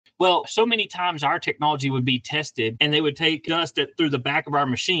Well, so many times our technology would be tested and they would take dust through the back of our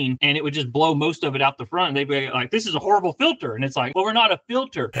machine and it would just blow most of it out the front. And they'd be like, this is a horrible filter. And it's like, well, we're not a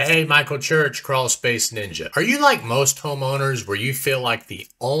filter. Hey, Michael Church, Crawl Space Ninja. Are you like most homeowners where you feel like the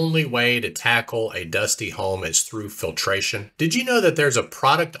only way to tackle a dusty home is through filtration? Did you know that there's a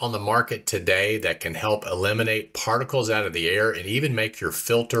product on the market today that can help eliminate particles out of the air and even make your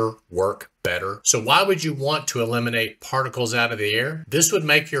filter work better? So why would you want to eliminate particles out of the air? This would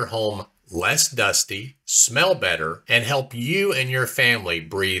make your home less dusty, smell better, and help you and your family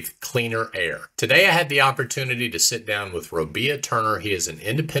breathe cleaner air. Today, I had the opportunity to sit down with Robia Turner. He is an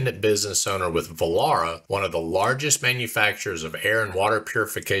independent business owner with Velara, one of the largest manufacturers of air and water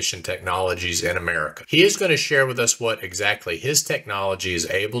purification technologies in America. He is going to share with us what exactly his technology is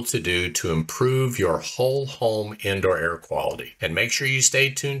able to do to improve your whole home indoor air quality. And make sure you stay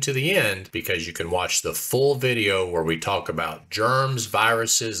tuned to the end because you can watch the full video where we talk about germs,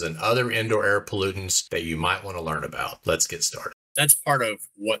 viruses, and other indoor air pollutants that you might want to learn about. Let's get started. That's part of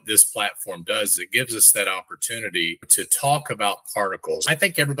what this platform does. It gives us that opportunity to talk about particles. I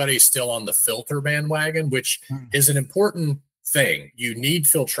think everybody's still on the filter bandwagon, which is an important thing. You need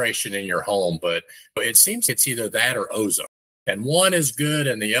filtration in your home, but it seems it's either that or ozone. And one is good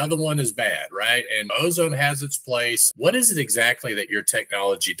and the other one is bad, right? And ozone has its place. What is it exactly that your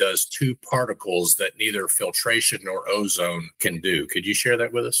technology does to particles that neither filtration nor ozone can do? Could you share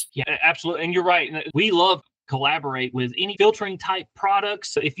that with us? Yeah, absolutely. And you're right. We love collaborate with any filtering type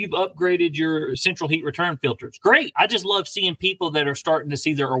products. If you've upgraded your central heat return filters, great. I just love seeing people that are starting to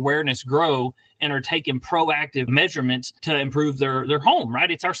see their awareness grow and are taking proactive measurements to improve their home,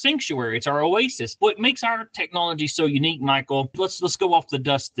 right? It's our sanctuary. It's our oasis. What makes our technology so unique, Michael, let's go off the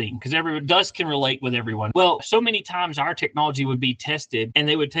dust theme because dust can relate with everyone. Well, so many times our technology would be tested and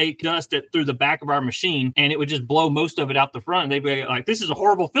they would take dust through the back of our machine and it would just blow most of it out the front. And they'd be like, this is a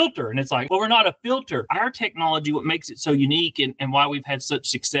horrible filter. And it's like, well, we're not a filter. Our technology, what makes it so unique and why we've had such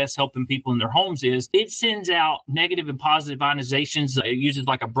success helping people in their homes is it sends out negative and positive ionizations. It uses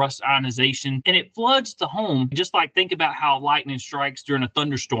like a brush ionization. And it floods the home, just like think about how lightning strikes during a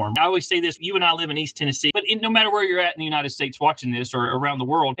thunderstorm. I always say this, you and I live in East Tennessee, but no matter where you're at in the United States watching this or around the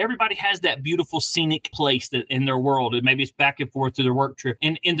world, everybody has that beautiful scenic place that in their world, and maybe it's back and forth to their work trip.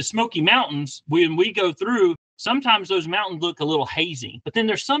 And in the Smoky Mountains, when we go through, sometimes those mountains look a little hazy, but then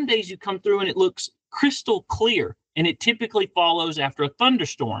there's some days you come through and it looks crystal clear. And it typically follows after a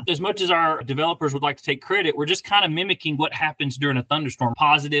thunderstorm. As much as our developers would like to take credit, we're just kind of mimicking what happens during a thunderstorm.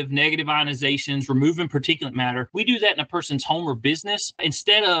 Positive, negative ionizations, removing particulate matter. We do that in a person's home or business.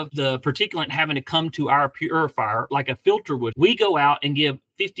 Instead of the particulate having to come to our purifier like a filter would, we go out and give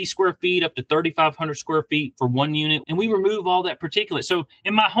 50 square feet up to 3,500 square feet for one unit. And we remove all that particulate. So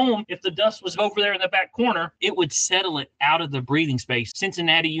in my home, if the dust was over there in the back corner, it would settle it out of the breathing space.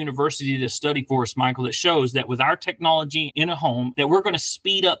 Cincinnati University did a study for us, Michael, that shows that with our technology in a home, that we're going to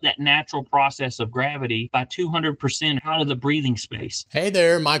speed up that natural process of gravity by 200% out of the breathing space. Hey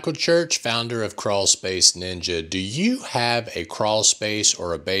there, Michael Church, founder of Crawl Space Ninja. Do you have a crawl space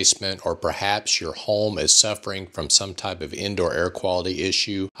or a basement, or perhaps your home is suffering from some type of indoor air quality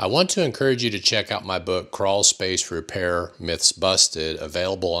issue? I want to encourage you to check out my book, Crawl Space Repair Myths Busted,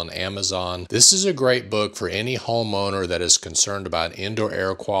 available on Amazon. This is a great book for any homeowner that is concerned about indoor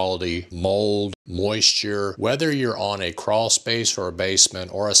air quality, mold, moisture. Whether you're on a crawl space or a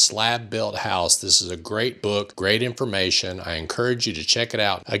basement or a slab-built house, this is a great book, great information. I encourage you to check it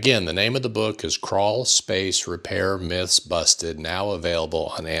out. Again, the name of the book is Crawl Space Repair Myths Busted, now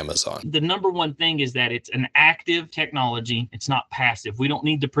available on Amazon. The number one thing is that it's an active technology. It's not passive. We don't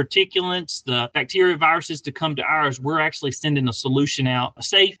need the particulates, the bacteria, viruses to come to ours. We're actually sending a solution out,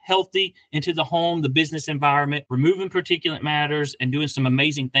 safe, healthy, into the home, the business environment, removing particulate matters and doing some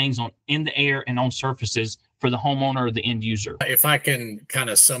amazing things in the air and on surfaces for the homeowner or the end user. If I can kind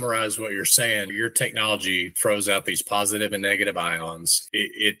of summarize what you're saying, your technology throws out these positive and negative ions.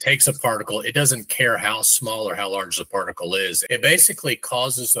 It takes a particle. It doesn't care how small or how large the particle is. It basically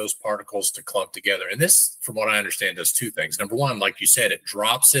causes those particles to clump together. And this, from what I understand, does two things. Number one, like you said, it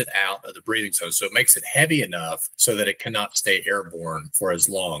drops it out of the breathing zone. So it makes it heavy enough so that it cannot stay airborne for as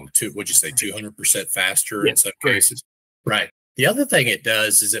long. Would you say 200% faster in some cases? Right. The other thing it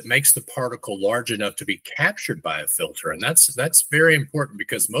does is it makes the particle large enough to be captured by a filter. And that's very important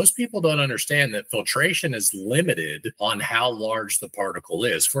because most people don't understand that filtration is limited on how large the particle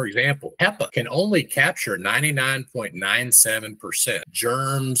is. For example, HEPA can only capture 99.97%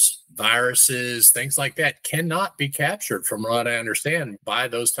 germs, viruses, things like that cannot be captured, from what I understand, by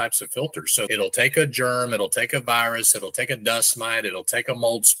those types of filters. So it'll take a germ, it'll take a virus, it'll take a dust mite, it'll take a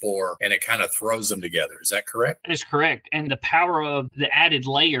mold spore, and it kind of throws them together. Is that correct? That is correct. And the power of the added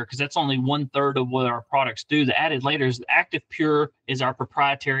layer, because that's only 1/3 of what our products do. The added layer is Active Pure is our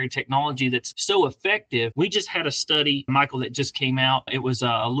proprietary technology that's so effective. We just had a study, Michael, that just came out. It was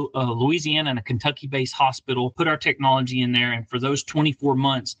a Louisiana and a Kentucky-based hospital put our technology in there, and for those 24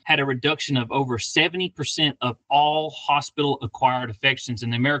 months had a reduction of over 70% of all hospital-acquired infections.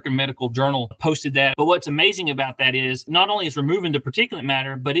 And the American Medical Journal posted that. But what's amazing about that is not only is removing the particulate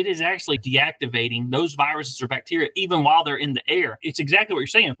matter, but it is actually deactivating those viruses or bacteria even while they're in the air. It's exactly what you're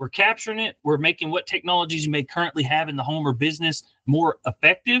saying. We're capturing it. We're making what technologies you may currently have in the home or business more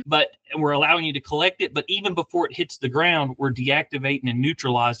effective, but we're allowing you to collect it. But even before it hits the ground, we're deactivating and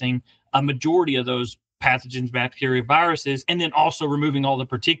neutralizing a majority of those pathogens, bacteria, viruses, and then also removing all the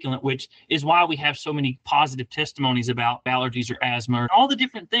particulate, which is why we have so many positive testimonies about allergies or asthma, all the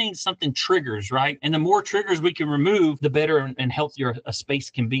different things something triggers, right? And the more triggers we can remove, the better and healthier a space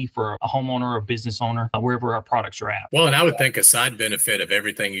can be for a homeowner or a business owner, wherever our products are at. Well, and I would think a side benefit of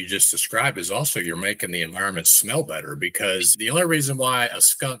everything you just described is also you're making the environment smell better, because the only reason why a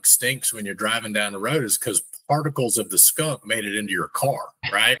skunk stinks when you're driving down the road is because particles of the skunk made it into your car,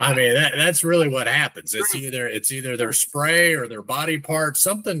 right? I mean, that's really what happens. It's either their spray or their body part.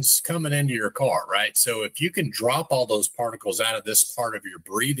 Something's coming into your car, right? So if you can drop all those particles out of this part of your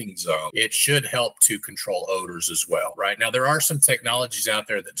breathing zone, it should help to control odors as well, right? Now, there are some technologies out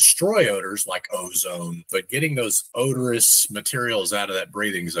there that destroy odors like ozone, but getting those odorous materials out of that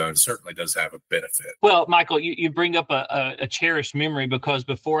breathing zone certainly does have a benefit. Well, Michael, you bring up a cherished memory, because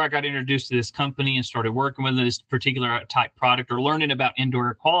before I got introduced to this company and started working with this particular type product or learning about indoor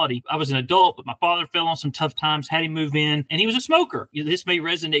air quality, I was an adult, but my father fell on some tough times, had him move in, and he was a smoker. This may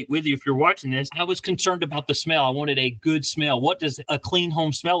resonate with you if you're watching this. I was concerned about the smell. I wanted a good smell. What does a clean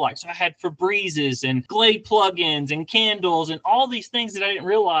home smell like? So I had Febrezes and Glade plugins and candles and all these things that I didn't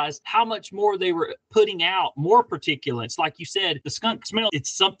realize how much more they were putting out, more particulates. Like you said, the skunk smell, it's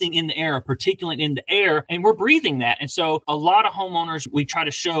something in the air, a particulate in the air, and we're breathing that. And so a lot of homeowners, we try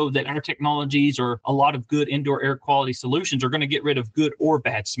to show that our technologies or a lot of good indoor air quality solutions are going to get rid of good or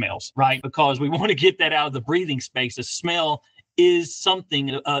bad smells, right? Because we want to get that out of the breathing space. A smell is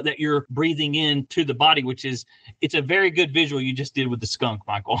something that you're breathing into the body, which is, it's a very good visual you just did with the skunk,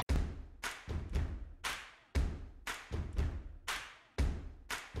 Michael.